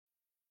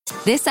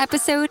This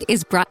episode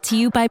is brought to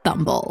you by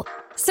Bumble.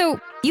 So,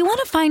 you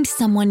want to find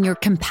someone you're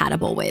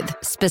compatible with,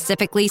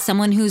 specifically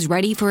someone who's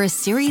ready for a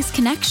serious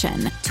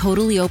connection,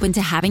 totally open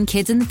to having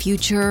kids in the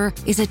future,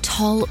 is a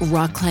tall,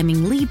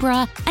 rock-climbing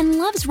Libra, and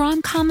loves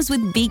rom-coms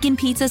with vegan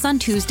pizzas on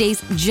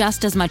Tuesdays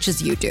just as much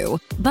as you do.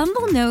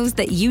 Bumble knows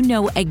that you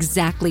know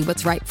exactly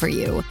what's right for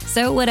you.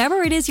 So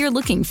whatever it is you're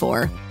looking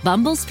for,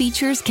 Bumble's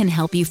features can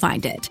help you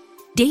find it.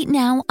 Date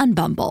now on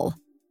Bumble.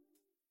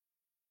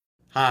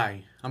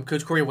 Hi, I'm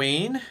Coach Corey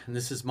Wayne, and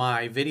this is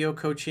my video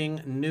coaching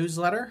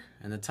newsletter.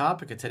 And the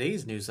topic of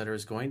today's newsletter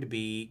is going to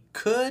be,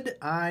 could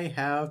I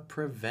have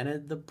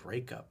prevented the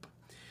breakup?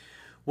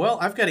 Well,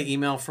 I've got an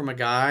email from a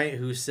guy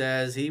who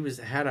says he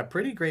had a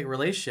pretty great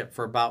relationship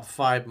for about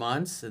 5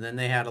 months, and then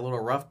they had a little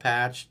rough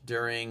patch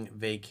during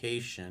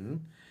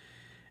vacation.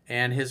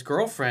 And his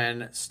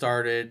girlfriend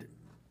started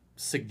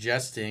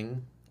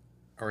suggesting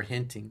or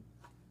hinting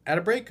at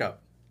a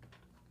breakup.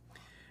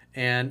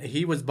 And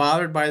he was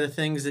bothered by the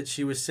things that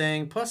she was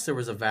saying. Plus, there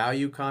was a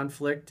value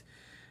conflict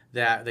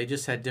that they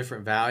just had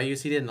different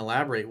values. He didn't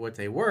elaborate what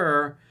they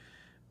were.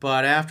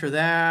 But after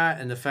that,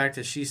 and the fact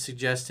that she's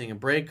suggesting a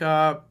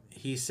breakup,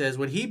 he says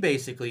what he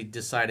basically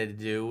decided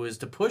to do was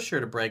to push her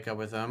to break up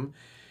with him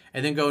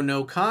and then go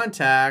no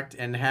contact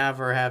and have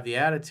her have the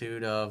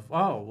attitude of,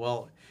 oh,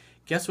 well,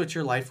 guess what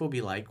your life will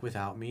be like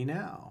without me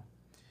now?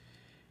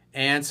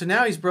 And so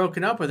now he's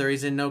broken up with her.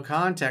 He's in no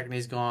contact and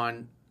he's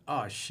gone,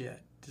 oh,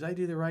 shit. Did I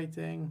do the right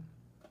thing?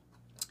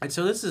 And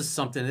so this is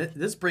something,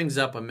 this brings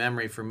up a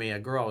memory for me, a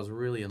girl I was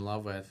really in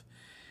love with.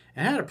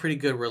 And I had a pretty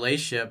good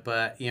relationship,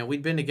 but,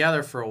 we'd been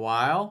together for a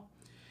while.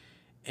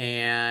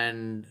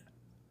 And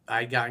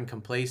I'd gotten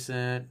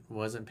complacent,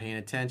 wasn't paying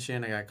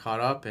attention. I got caught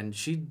up, and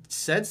she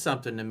said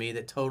something to me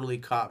that totally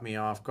caught me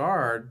off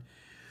guard.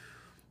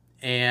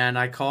 And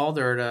I called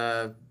her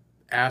to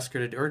ask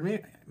her to, or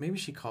maybe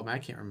she called me, I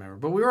can't remember.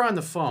 But we were on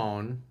the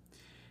phone.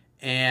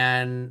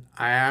 And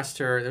I asked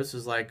her, this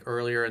was like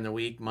earlier in the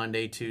week,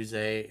 Monday,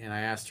 Tuesday, and I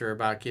asked her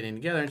about getting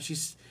together.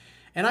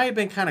 And I had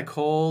been kind of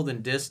cold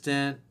and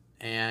distant,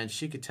 and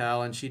she could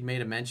tell, and she'd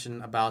made a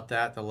mention about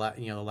that the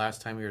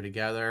last time we were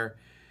together.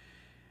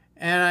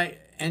 And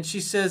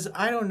she says,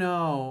 I don't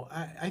know,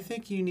 I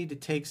think you need to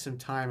take some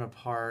time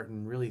apart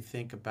and really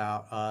think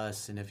about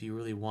us and if you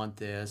really want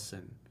this.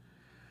 And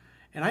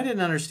I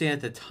didn't understand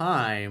at the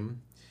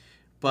time,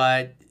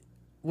 but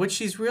what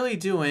she's really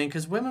doing,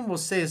 because women will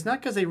say it's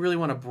not because they really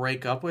want to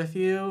break up with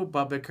you,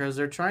 but because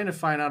they're trying to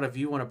find out if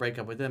you want to break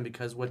up with them,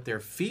 because what they're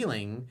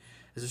feeling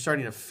is they're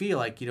starting to feel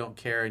like you don't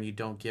care and you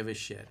don't give a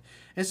shit.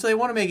 And so they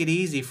want to make it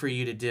easy for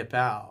you to dip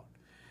out.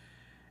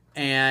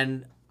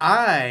 And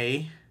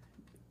I,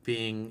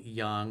 being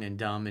young and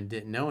dumb and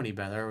didn't know any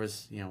better,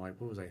 was,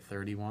 what was I,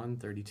 31,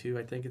 32,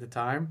 I think at the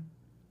time?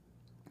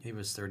 Maybe it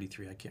was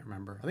 33, I can't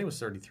remember. I think it was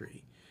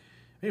 33.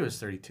 Maybe it was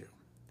 32.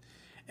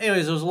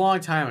 Anyways, it was a long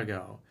time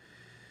ago.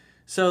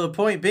 So the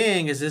point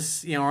being is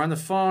this, we're on the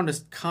phone,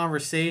 this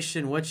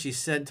conversation, what she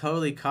said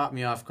totally caught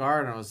me off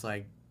guard. And I was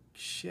like,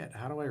 shit,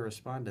 how do I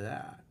respond to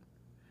that?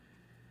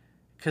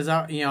 Because,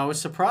 I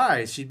was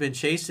surprised. She'd been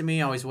chasing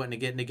me, always wanting to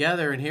get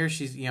together. And here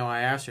she's,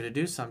 I asked her to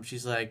do something.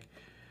 She's like,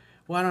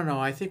 well, I don't know.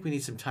 I think we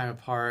need some time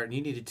apart. And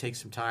you need to take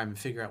some time and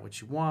figure out what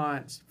you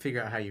want.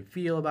 Figure out how you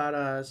feel about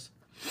us.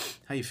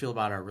 How you feel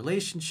about our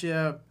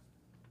relationship.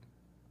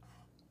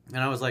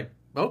 And I was like,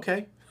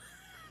 okay.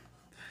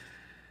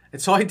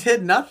 And so I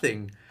did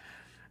nothing.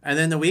 And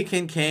then the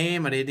weekend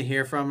came. I didn't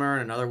hear from her.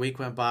 And another week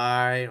went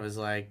by. It was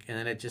like, and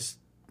then it just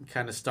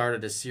kind of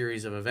started a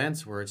series of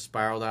events where it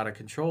spiraled out of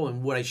control.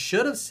 And what I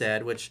should have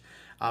said, which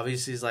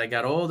obviously as I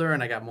got older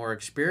and I got more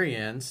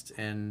experienced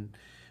and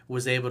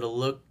was able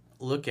to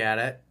look at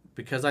it,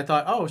 because I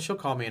thought, oh, she'll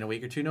call me in a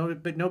week or two. No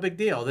big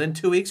deal. Then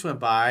 2 weeks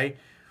went by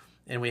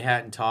and we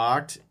hadn't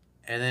talked.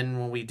 And then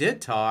when we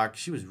did talk,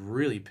 she was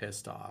really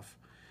pissed off.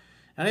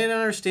 I didn't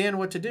understand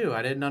what to do.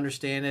 I didn't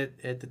understand it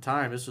at the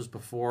time. This was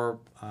before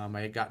I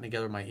had gotten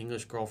together with my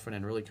English girlfriend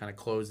and really kind of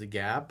closed the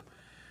gap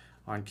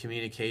on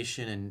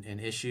communication and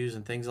issues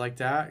and things like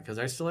that, because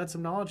I still had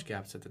some knowledge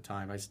gaps at the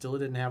time. I still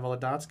didn't have all the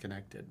dots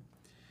connected.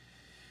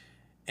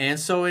 And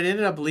so it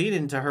ended up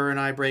leading to her and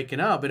I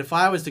breaking up. But if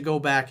I was to go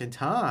back in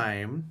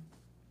time,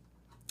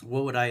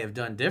 what would I have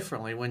done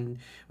differently? When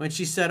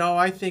she said, oh,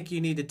 I think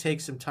you need to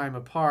take some time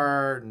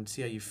apart and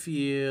see how you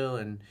feel,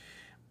 and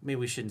maybe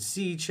we shouldn't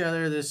see each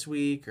other this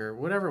week, or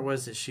whatever it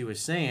was that she was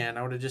saying,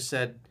 I would have just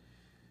said,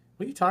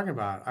 what are you talking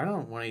about? I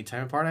don't want any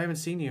time apart. I haven't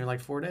seen you in like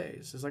 4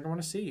 days. It's like, I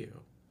want to see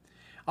you.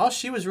 All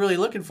she was really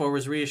looking for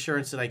was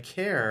reassurance that I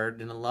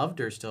cared and loved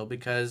her still,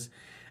 because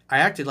I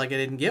acted like I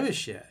didn't give a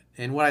shit.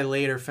 And what I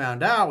later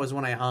found out was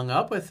when I hung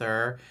up with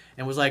her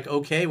and was like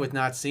okay with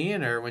not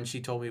seeing her, when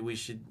she told me we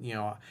should,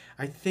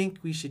 I think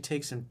you should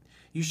take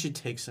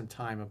some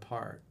time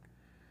apart.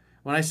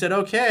 When I said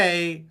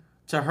okay,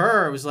 to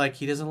her, it was like,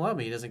 he doesn't love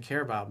me. He doesn't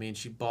care about me. And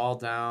she broke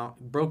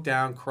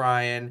down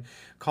crying,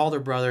 called her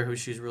brother, who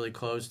she's really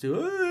close to.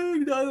 Hey,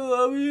 he doesn't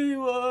love me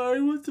anymore.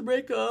 He wants to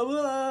break up.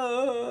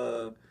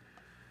 Ah.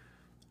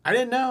 I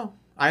didn't know.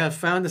 I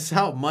found this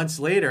out months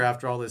later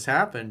after all this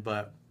happened,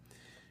 but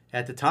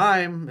At the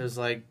time, it was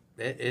like,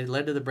 it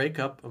led to the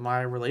breakup of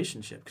my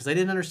relationship because I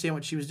didn't understand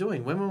what she was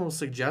doing. Women will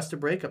suggest a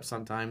breakup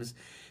sometimes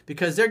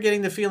because they're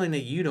getting the feeling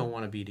that you don't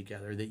want to be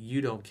together, that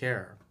you don't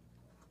care.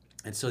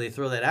 And so they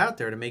throw that out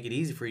there to make it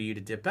easy for you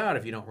to dip out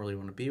if you don't really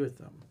want to be with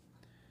them.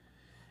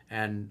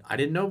 And I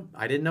didn't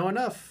know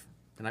enough.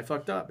 And I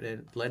fucked up.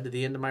 It led to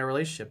the end of my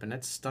relationship, and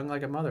it stung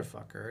like a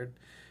motherfucker.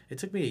 It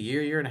took me a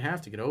year and a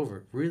half to get over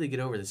it, really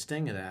get over the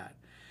sting of that.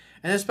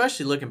 And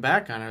especially looking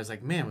back on it, I was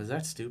like, man, was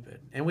that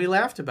stupid? And we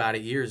laughed about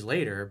it years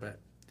later, but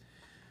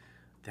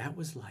that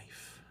was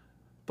life.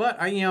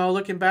 But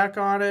looking back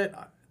on it,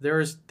 there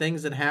was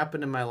things that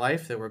happened in my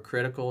life that were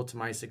critical to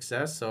my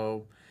success.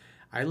 So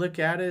I look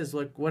at it as,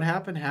 look, what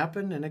happened,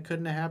 and it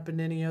couldn't have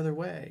happened any other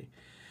way.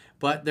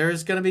 But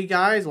there's going to be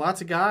guys,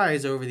 lots of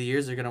guys over the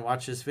years, are going to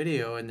watch this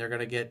video, and they're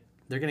going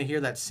to hear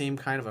that same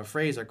kind of a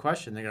phrase or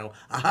question. They're going to go,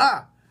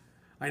 aha,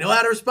 I know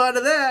how to respond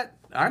to that.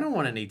 I don't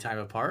want any time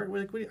apart.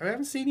 I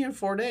haven't seen you in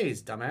 4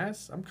 days,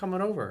 dumbass. I'm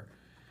coming over.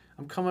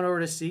 I'm coming over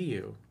to see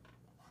you.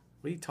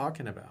 What are you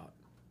talking about?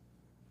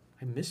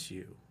 I miss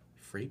you,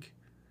 freak.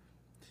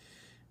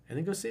 And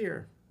then go see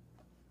her.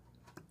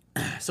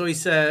 So he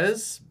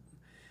says,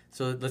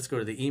 so let's go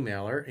to the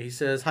emailer. He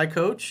says, hi,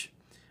 Coach.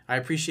 I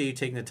appreciate you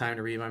taking the time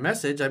to read my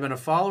message. I've been a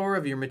follower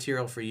of your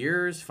material for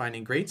years,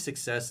 finding great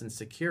success in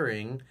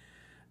securing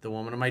the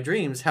woman of my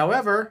dreams.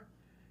 However,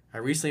 I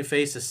recently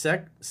faced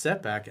a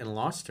setback and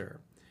lost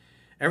her.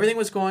 Everything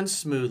was going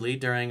smoothly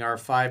during our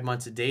 5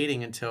 months of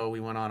dating until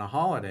we went on a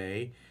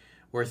holiday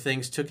where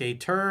things took a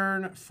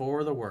turn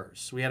for the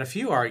worse. We had a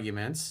few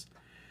arguments,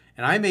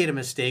 and I made a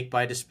mistake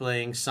by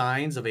displaying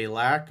signs of a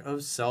lack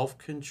of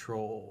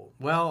self-control.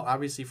 Well,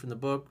 obviously from the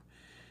book,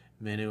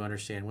 men who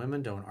understand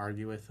women don't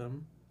argue with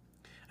them.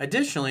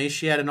 Additionally,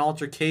 she had an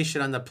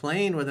altercation on the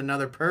plane with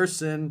another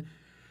person.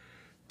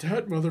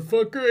 That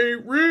motherfucker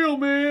ain't real,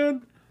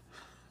 man.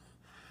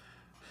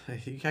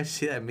 You guys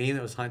see that meme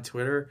that was on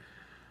Twitter?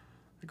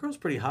 The girl's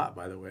pretty hot,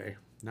 by the way.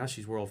 Now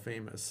she's world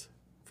famous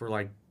for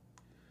like,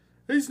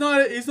 he's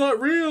not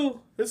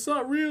real. It's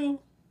not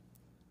real.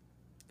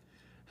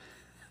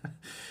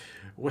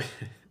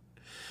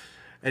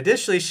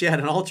 Additionally, she had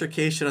an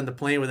altercation on the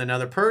plane with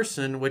another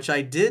person, which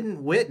I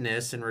didn't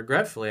witness, and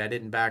regretfully, I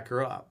didn't back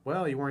her up.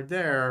 Well, you weren't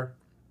there.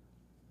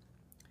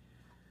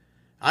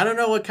 I don't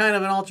know what kind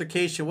of an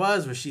altercation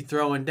was. Was she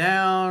throwing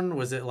down?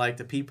 Was it like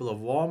the people of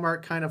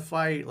Walmart kind of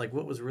fight? Like,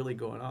 what was really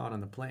going on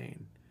the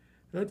plane?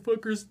 That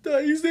fucker's,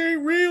 he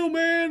ain't real,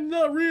 man.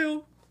 Not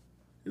real.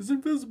 He's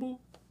invisible.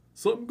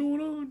 Something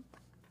going on.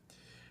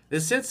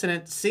 This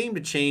incident seemed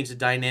to change the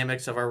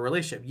dynamics of our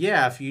relationship.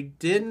 Yeah, if you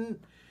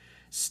didn't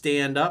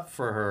stand up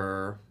for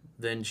her,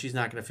 then she's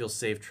not going to feel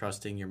safe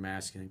trusting your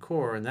masculine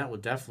core, and that will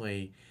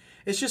definitely...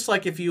 It's just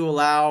like if you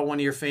allow one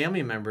of your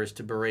family members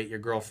to berate your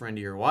girlfriend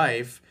or your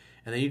wife,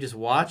 and then you just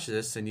watch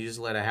this and you just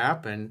let it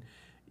happen,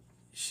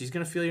 she's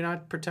going to feel you're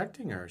not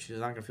protecting her. She's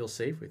not going to feel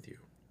safe with you.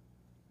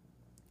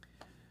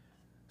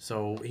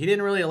 So he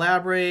didn't really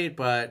elaborate,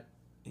 but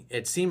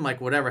it seemed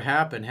like whatever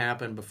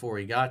happened before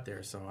he got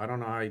there. So I don't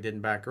know how he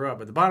didn't back her up.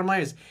 But the bottom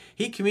line is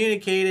he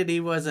communicated he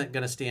wasn't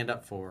going to stand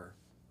up for her.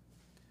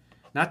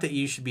 Not that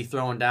you should be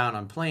throwing down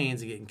on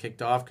planes and getting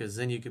kicked off, because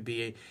then you could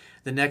be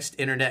the next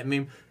internet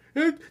meme.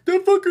 That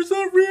fucker's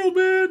not real,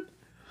 man.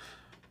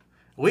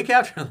 A week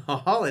after the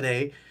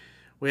holiday,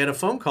 we had a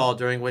phone call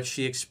during which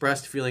she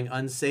expressed feeling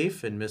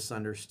unsafe and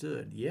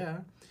misunderstood.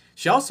 Yeah.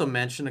 She also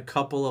mentioned a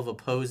couple of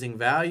opposing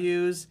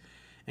values,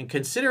 and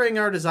considering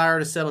our desire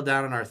to settle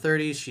down in our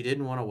 30s, she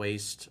didn't want to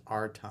waste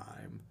our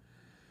time.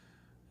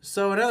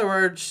 So in other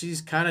words,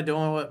 she's kind of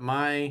doing what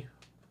my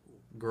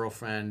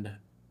girlfriend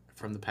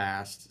from the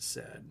past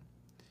said.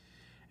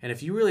 And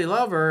if you really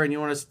love her and you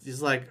want to,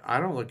 it's like, I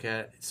don't look at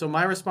it. So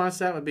my response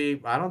to that would be,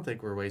 I don't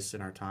think we're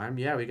wasting our time.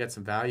 Yeah, we got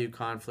some value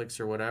conflicts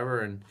or whatever.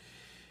 And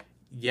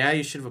yeah,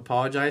 you should have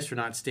apologized for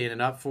not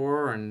standing up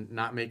for her and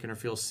not making her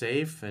feel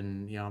safe.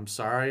 And, I'm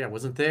sorry, I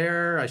wasn't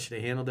there. I should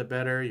have handled it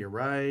better. You're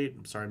right.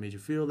 I'm sorry I made you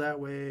feel that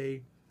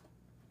way.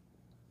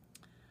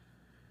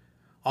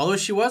 Although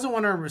she wasn't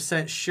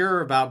 100%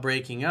 sure about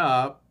breaking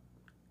up,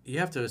 you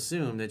have to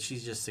assume that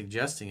she's just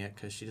suggesting it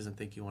because she doesn't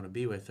think you want to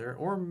be with her.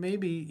 Or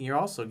maybe you're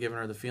also giving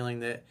her the feeling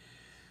that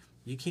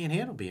you can't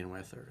handle being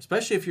with her,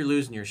 especially if you're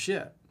losing your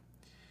shit.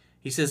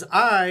 He says,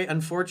 I,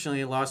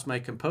 unfortunately, lost my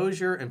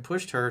composure and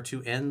pushed her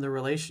to end the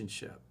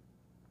relationship.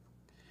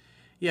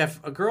 Yeah,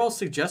 if a girl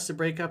suggests a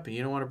breakup and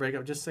you don't want to break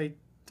up, just say,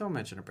 don't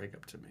mention a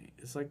breakup to me.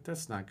 It's like,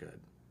 that's not good.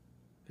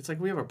 It's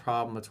like, we have a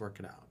problem, let's work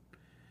it out.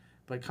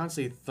 But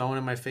constantly throwing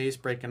in my face,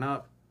 breaking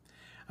up.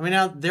 I mean,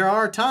 now, there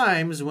are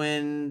times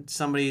when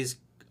somebody's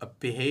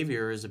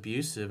behavior is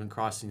abusive and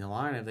crossing the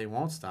line. If they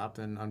won't stop,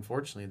 then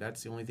unfortunately,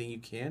 that's the only thing you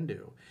can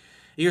do.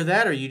 Either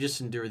that or you just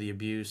endure the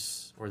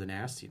abuse or the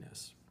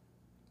nastiness.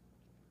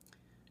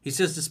 He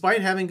says,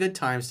 despite having good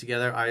times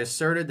together, I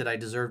asserted that I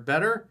deserved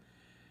better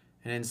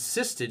and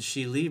insisted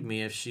she leave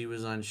me if she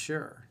was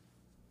unsure.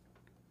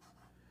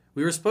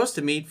 We were supposed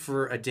to meet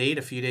for a date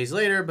a few days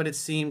later, but it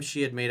seemed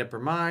she had made up her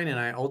mind, and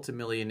I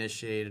ultimately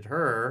initiated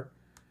her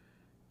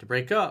to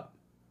break up.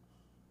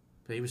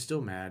 But he was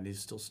still mad, and he's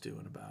still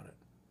stewing about it.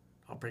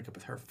 I'll break up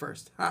with her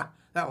first. Ha!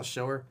 That'll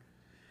show her.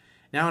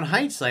 Now, in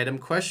hindsight, I'm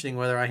questioning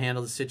whether I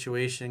handled the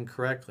situation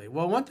correctly.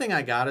 Well, one thing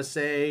I gotta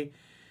say,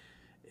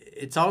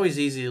 it's always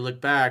easy to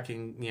look back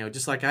and,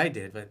 just like I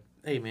did. But,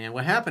 hey, man,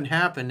 what happened,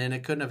 happened, and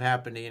it couldn't have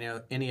happened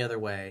any other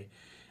way.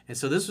 And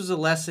so this was a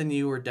lesson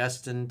you were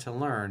destined to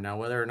learn. Now,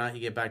 whether or not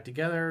you get back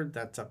together,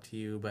 that's up to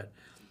you. But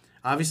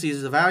obviously,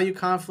 there's a value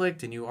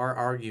conflict, and you are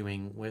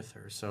arguing with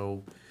her.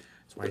 So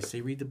that's why I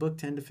say read the book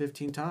 10 to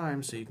 15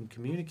 times so you can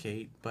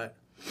communicate. But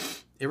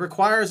it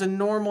requires a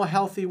normal,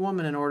 healthy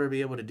woman in order to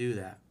be able to do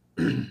that.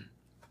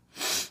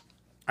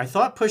 I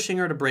thought pushing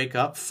her to break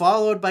up,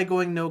 followed by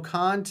going no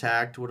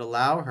contact, would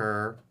allow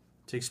her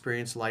to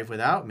experience life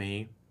without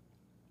me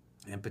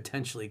and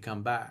potentially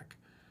come back.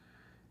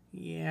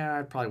 Yeah,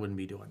 I probably wouldn't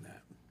be doing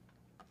that.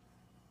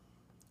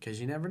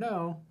 Because you never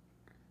know.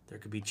 There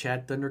could be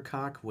Chad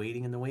Thundercock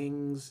waiting in the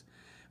wings.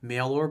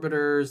 Male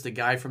orbiters, the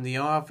guy from The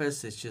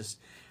Office. It's just,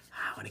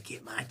 I want to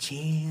get my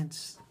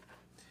chance.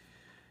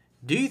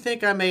 Do you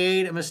think I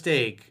made a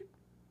mistake?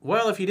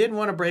 Well, if you didn't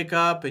want to break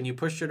up and you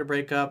pushed her to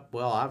break up,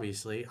 well,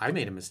 obviously, I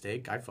made a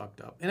mistake. I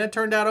fucked up. And it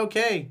turned out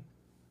okay.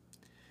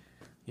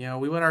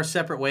 We went our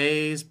separate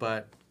ways,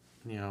 but,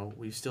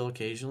 we still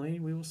occasionally,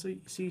 we will see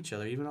each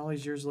other, even all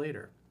these years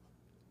later.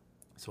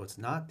 So it's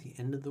not the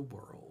end of the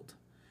world.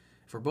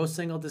 If we're both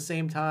single at the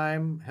same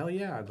time, hell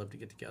yeah, I'd love to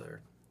get together.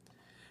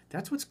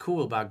 That's what's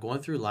cool about going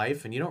through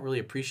life, and you don't really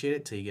appreciate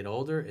it till you get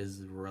older,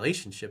 is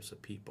relationships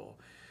with people.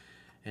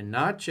 And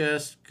not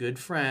just good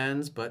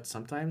friends, but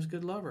sometimes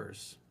good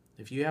lovers.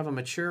 If you have a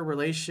mature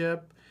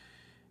relationship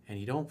and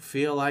you don't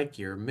feel like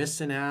you're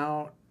missing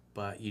out,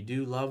 but you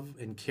do love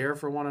and care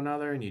for one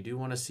another and you do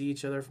want to see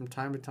each other from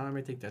time to time,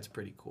 I think that's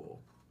pretty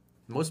cool.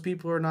 Most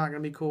people are not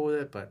going to be cool with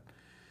it, but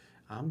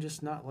I'm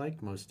just not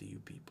like most of you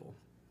people.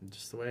 I'm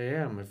just the way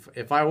I am.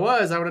 If I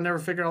was, I would have never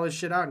figured all this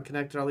shit out and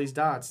connected all these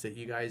dots that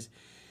you guys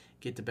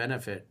get to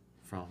benefit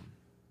from.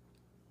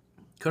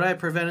 Could I have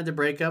prevented the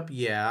breakup?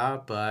 Yeah,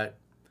 but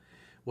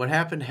what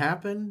happened,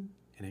 happened,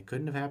 and it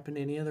couldn't have happened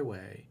any other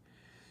way.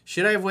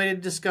 Should I have waited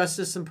to discuss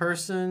this in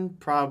person?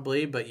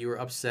 Probably, but you were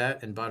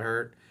upset and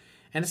butthurt.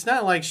 And it's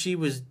not like she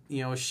was,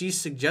 she's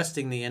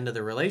suggesting the end of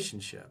the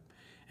relationship.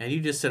 And you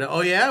just said,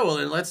 oh yeah, well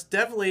then let's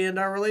definitely end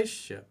our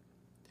relationship.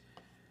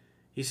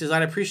 He says,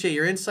 I'd appreciate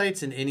your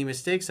insights and any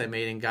mistakes I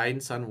made and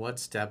guidance on what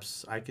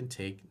steps I can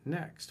take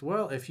next.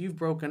 Well, if you've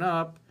broken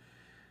up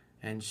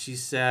and she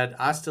said,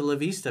 hasta la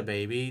vista,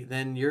 baby,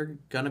 then you're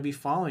going to be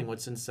following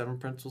what's in 7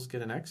 Principles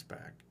Get an X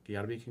Back. You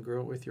got to be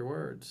congruent with your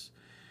words.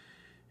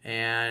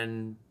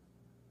 And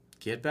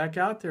get back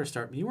out there.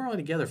 You were only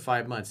together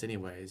 5 months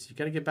anyways. You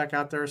got to get back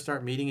out there,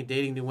 start meeting and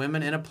dating new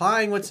women and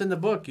applying what's in the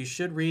book. You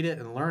should read it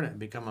and learn it and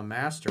become a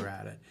master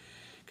at it.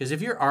 Because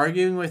if you're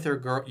arguing with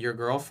your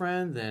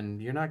girlfriend, then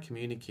you're not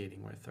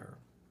communicating with her.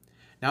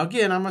 Now,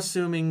 again, I'm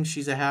assuming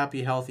she's a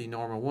happy, healthy,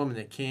 normal woman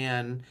that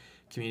can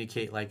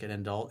communicate like an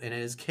adult and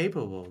is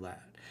capable of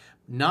that.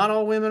 Not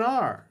all women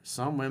are.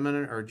 Some women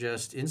are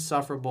just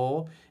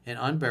insufferable and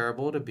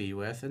unbearable to be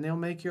with, and they'll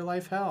make your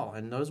life hell.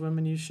 And those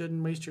women you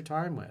shouldn't waste your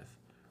time with.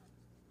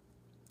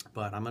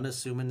 But I'm going to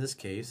assume in this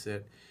case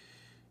that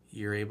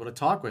you're able to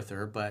talk with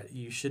her, but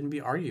you shouldn't be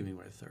arguing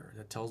with her.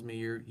 That tells me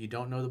you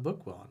don't know the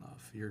book well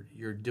enough.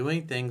 You're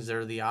doing things that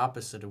are the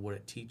opposite of what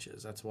it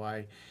teaches. That's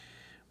why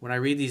when I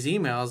read these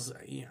emails,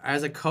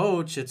 as a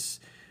coach,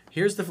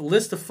 here's the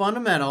list of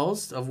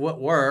fundamentals of what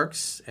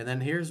works, and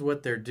then here's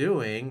what they're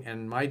doing.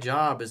 And my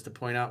job is to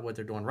point out what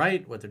they're doing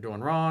right, what they're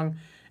doing wrong,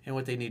 and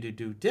what they need to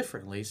do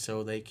differently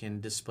so they can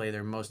display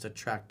their most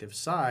attractive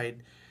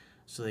side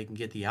so they can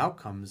get the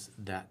outcomes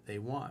that they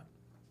want.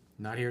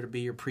 I'm not here to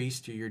be your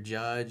priest or your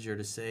judge or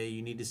to say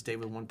you need to stay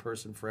with one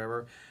person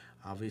forever.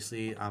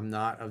 Obviously, I'm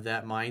not of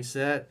that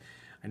mindset.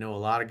 I know a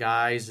lot of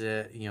guys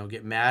that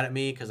get mad at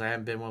me because I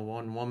haven't been with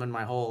one woman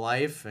my whole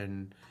life,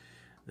 and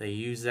they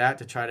use that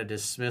to try to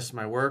dismiss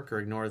my work or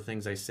ignore the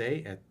things I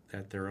say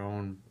at their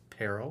own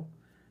peril.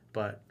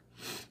 But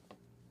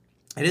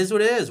it is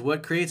what it is.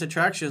 What creates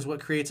attraction is what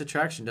creates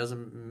attraction.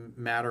 Doesn't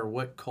matter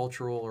what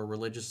cultural or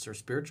religious or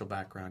spiritual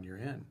background you're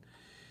in.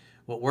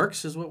 What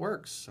works is what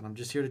works. And I'm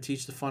just here to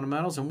teach the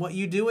fundamentals. And what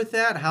you do with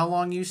that, how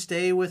long you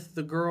stay with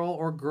the girl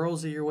or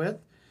girls that you're with,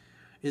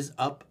 is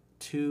up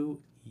to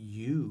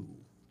you,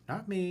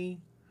 not me.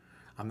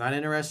 I'm not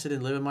interested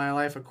in living my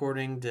life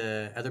according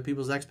to other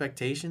people's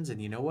expectations. And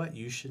you know what?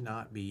 You should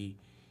not be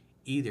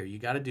either. You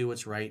got to do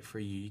what's right for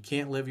you. You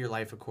can't live your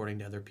life according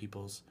to other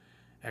people's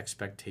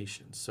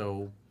expectations.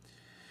 So,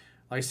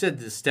 like I said,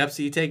 the steps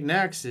that you take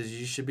next is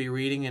you should be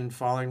reading and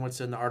following what's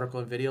in the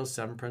article and video,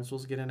 7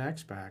 Principles Get an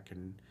X Back.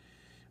 And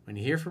when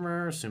you hear from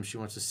her, assume she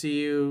wants to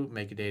see you,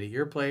 make a date at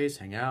your place,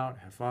 hang out,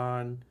 have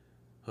fun,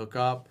 hook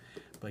up.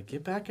 But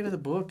get back into the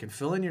book and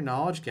fill in your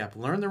knowledge gap.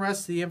 Learn the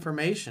rest of the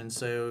information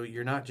so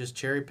you're not just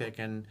cherry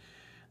picking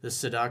the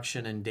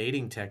seduction and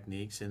dating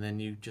techniques and then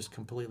you just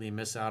completely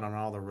miss out on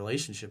all the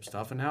relationship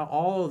stuff and how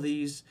all of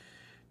these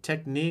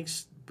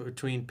techniques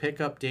between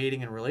pickup,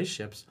 dating, and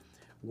relationships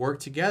work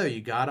together.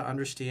 You got to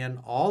understand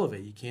all of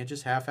it. You can't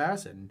just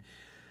half-ass it. And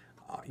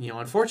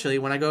unfortunately,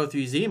 when I go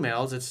through these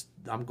emails,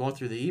 I'm going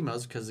through the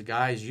emails because the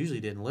guys usually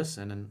didn't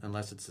listen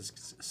unless it's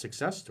a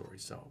success story.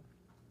 So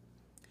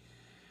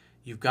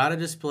you've got to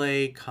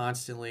display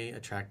constantly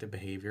attractive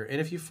behavior.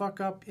 And if you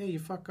fuck up, you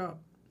fuck up.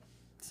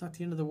 It's not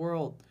the end of the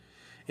world.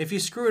 If you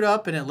screwed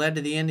up and it led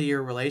to the end of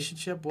your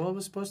relationship, well, it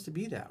was supposed to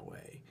be that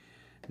way.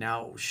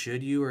 Now,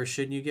 should you or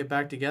shouldn't you get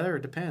back together?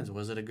 It depends.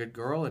 Was it a good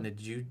girl, and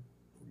did you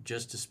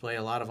just display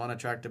a lot of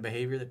unattractive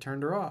behavior that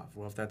turned her off?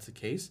 Well, if that's the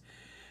case,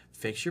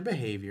 fix your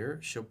behavior.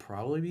 She'll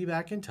probably be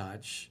back in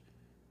touch,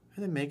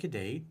 and then make a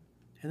date,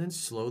 and then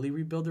slowly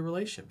rebuild the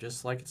relationship,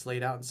 just like it's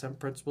laid out in 7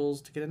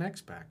 Principles to Get an Ex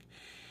Back.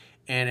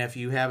 And if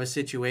you have a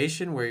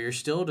situation where you're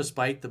still,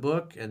 despite the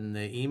book and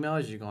the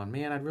emails, you're going,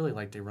 man, I'd really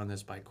like to run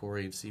this by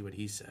Corey and see what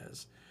he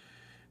says.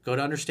 Go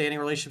to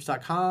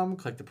understandingrelationships.com,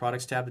 click the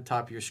products tab at the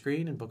top of your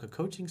screen, and book a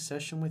coaching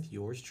session with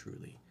yours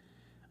truly.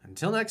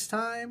 Until next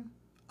time,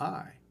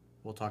 I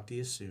will talk to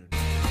you soon.